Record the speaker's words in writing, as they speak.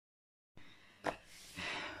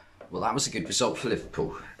Well, that was a good result for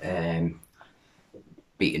Liverpool,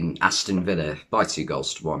 beating Aston Villa by 2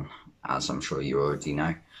 goals to 1, as I'm sure you already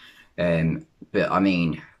know. But I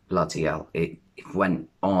mean, bloody hell, it went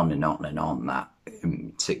on and on and on.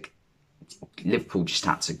 Liverpool just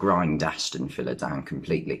had to grind Aston Villa down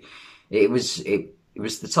completely. It was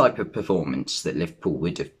the type of performance that Liverpool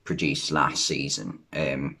would have produced last season,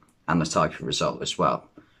 and the type of result as well,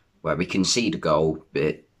 where we concede a goal,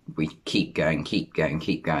 but we keep going,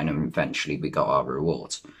 and eventually we got our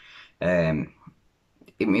reward.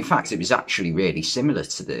 In fact, it was actually really similar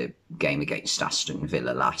to the game against Aston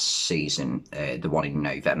Villa last season, the one in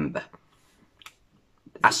November.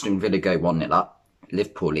 Aston Villa go 1-0 up,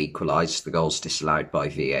 Liverpool equalise, the goals disallowed by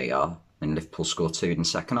VAR, and Liverpool score 2 in the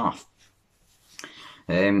second half.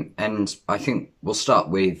 And I think we'll start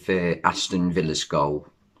with Aston Villa's goal.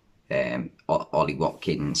 Ollie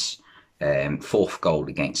Watkins, fourth goal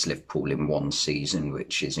against Liverpool in one season,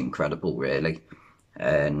 which is incredible, really.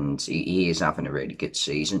 And he is having a really good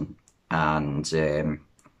season. And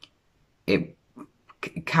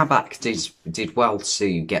Kabak did well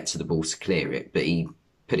to get to the ball to clear it, but he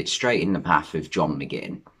put it straight in the path of John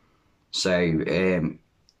McGinn. So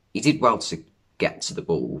he did well to get to the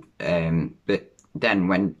ball, but then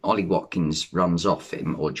when Ollie Watkins runs off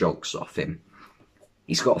him or jogs off him,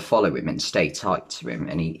 he's got to follow him and stay tight to him,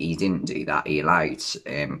 and he didn't do that. He allowed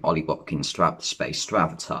Ollie Watkins to have the space to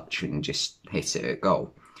have a touch and just hit it at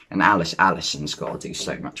goal. And Alisson's got to do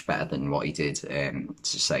so much better than what he did to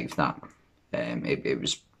save that. It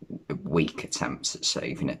was a weak attempt at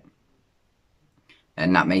saving it.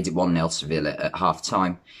 And that made it 1-0 to Villa at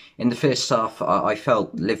half-time. In the first half, I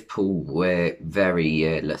felt Liverpool were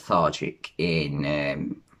very lethargic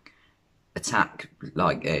in attack,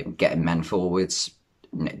 like getting men forwards.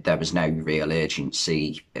 There was no real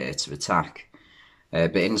urgency to attack.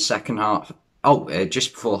 But in the second half,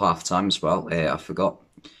 just before half-time as well, I forgot,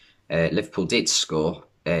 Liverpool did score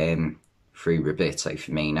through Roberto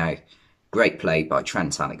Firmino. Great play by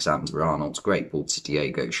Trent Alexander-Arnold, great ball to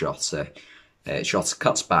Diogo Jota. Jota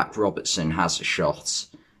cuts back, Robertson has a shot,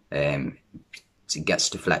 it gets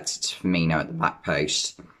deflected to Firmino at the back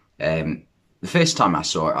post. The first time I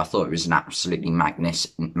saw it, I thought it was an absolutely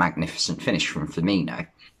magnificent finish from Firmino,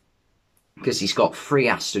 because he's got 3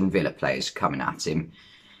 Aston Villa players coming at him,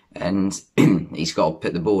 and he's got to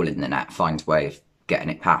put the ball in the net, find a way of getting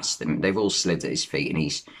it past them. They've all slid at his feet, and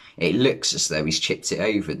it looks as though he's chipped it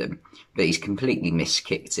over them, but he's completely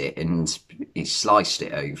miskicked it and he's sliced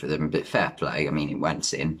it over them. But fair play, I mean, it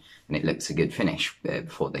went in and it looked a good finish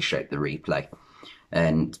before they showed the replay.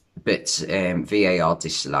 But VAR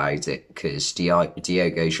disallowed it because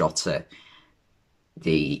Diogo Jota,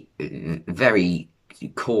 the very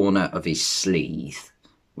corner of his sleeve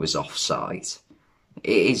was offside.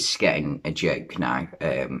 It is getting a joke now.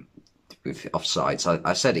 With offsides,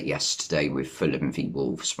 I said it yesterday with Fulham v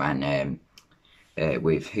Wolves when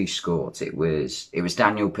with who scored. It was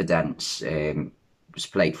Daniel Podence, was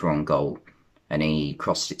played for on goal, and he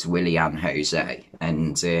crossed it to Willian Jose,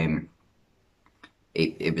 and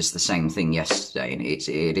it was the same thing yesterday, and it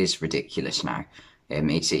is ridiculous now.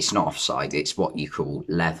 It's not offside. It's what you call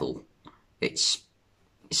level. It's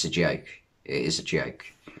a joke. It is a joke.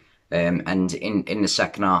 And in the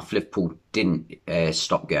second half, Liverpool didn't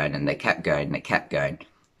stop going, and they kept going,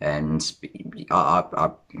 and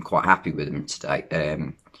I'm quite happy with them today.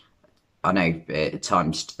 I know at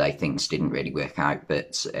times today things didn't really work out,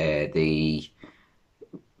 but the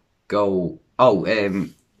goal...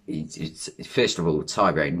 first of all,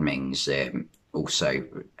 Tyrone Mings also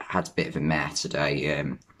had a bit of a mare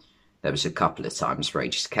today. There was a couple of times where he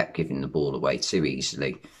just kept giving the ball away too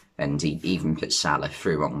easily. And he even put Salah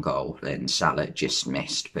through on goal, and Salah just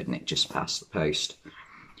missed, putting it just past the post.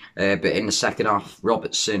 But in the second half,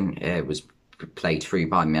 Robertson was played through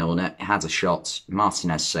by Milner, had a shot,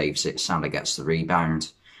 Martinez saves it, Salah gets the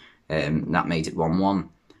rebound. That made it 1-1.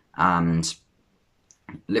 And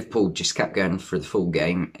Liverpool just kept going for the full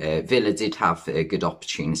game. Villa did have a good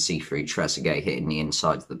opportunity through Trezeguet hitting the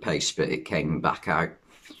inside of the post, but it came back out.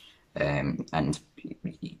 And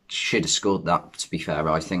he should have scored that, to be fair,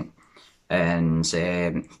 I think. And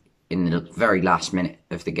in the very last minute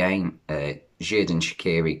of the game, Xherdan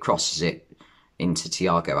Shaqiri crosses it into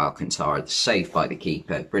Thiago Alcantara, saved by the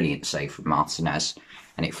keeper, brilliant save from Martinez,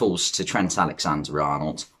 and it falls to Trent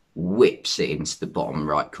Alexander-Arnold, whips it into the bottom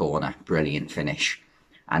right corner, brilliant finish.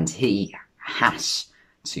 And he has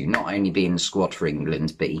to not only be in the squad for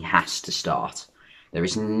England, but he has to start. There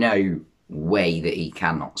is no way that he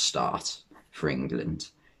cannot start for England.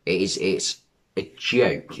 It's a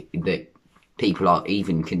joke that people are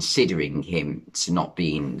even considering him to not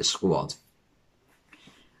be in the squad.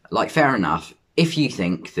 like, fair enough. If you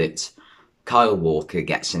think that Kyle Walker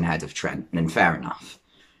gets in ahead of Trent, then fair enough.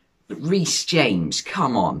 But Reece James,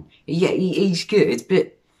 come on. Yeah, he's good,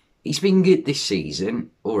 but he's been good this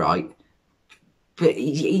season, all right. But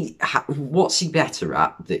what's he better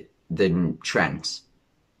at than Trent?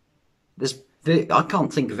 I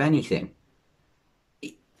can't think of anything.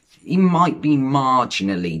 He might be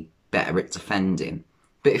marginally better at defending,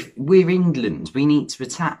 but if we're England, we need to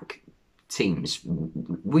attack teams.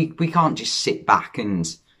 We can't just sit back and,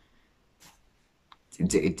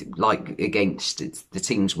 like, against the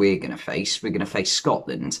teams we're going to face. We're going to face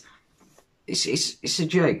Scotland. It's a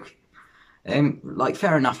joke. Like,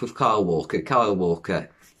 fair enough with Kyle Walker. Kyle Walker,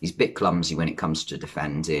 he's a bit clumsy when it comes to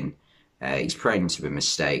defending. He's prone to a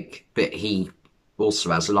mistake, but he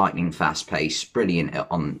also has lightning fast pace, brilliant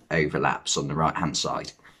on overlaps on the right hand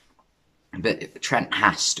side. But Trent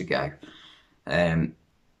has to go.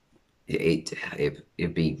 It'd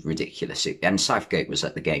be ridiculous. And Southgate was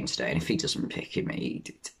at the game today, and if he doesn't pick him,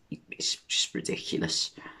 it's just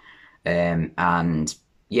ridiculous. And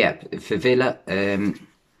yeah, for Villa,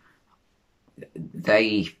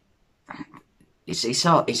 it's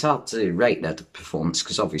hard to rate their performance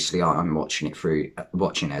because obviously I'm watching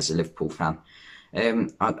as a Liverpool fan.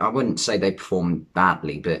 I wouldn't say they performed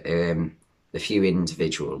badly, but a few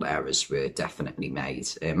individual errors were definitely made.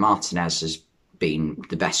 Martinez has been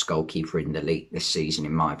the best goalkeeper in the league this season,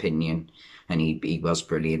 in my opinion, and he was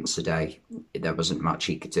brilliant today. There wasn't much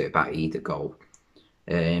he could do about either goal.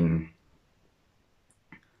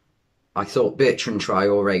 I thought Bertrand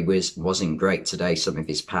Traore wasn't great today. Some of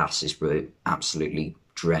his passes were absolutely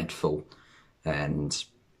dreadful, and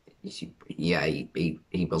yeah,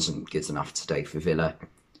 he wasn't good enough today for Villa.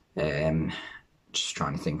 Just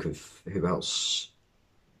trying to think of who else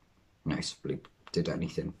notably did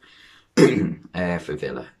anything for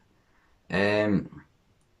Villa.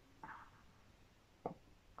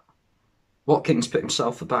 Watkins put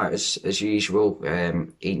himself about as usual.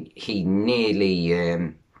 He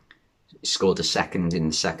nearly scored a second in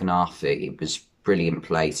the second half. It was brilliant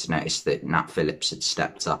play to notice that Nat Phillips had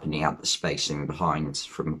stepped up and he had the spacing behind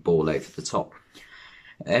from a ball over the top.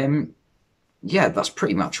 Yeah, that's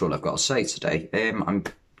pretty much all I've got to say today.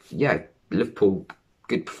 Liverpool,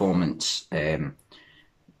 good performance.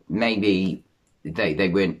 Maybe they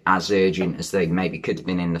weren't as urgent as they maybe could have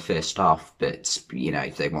been in the first half, but you know,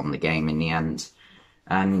 they won the game in the end.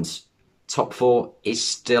 And top four is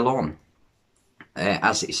still on.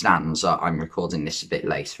 As it stands, I'm recording this a bit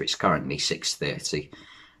later. It's currently 6:30.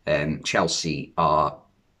 Chelsea are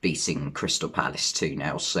beating Crystal Palace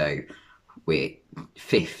 2-0, so we're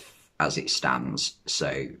fifth as it stands.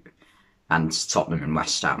 And Tottenham and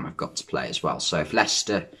West Ham have got to play as well. So if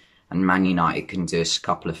Leicester and Man United can do us a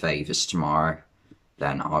couple of favours tomorrow,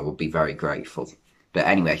 then I will be very grateful. But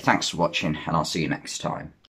anyway, thanks for watching, and I'll see you next time.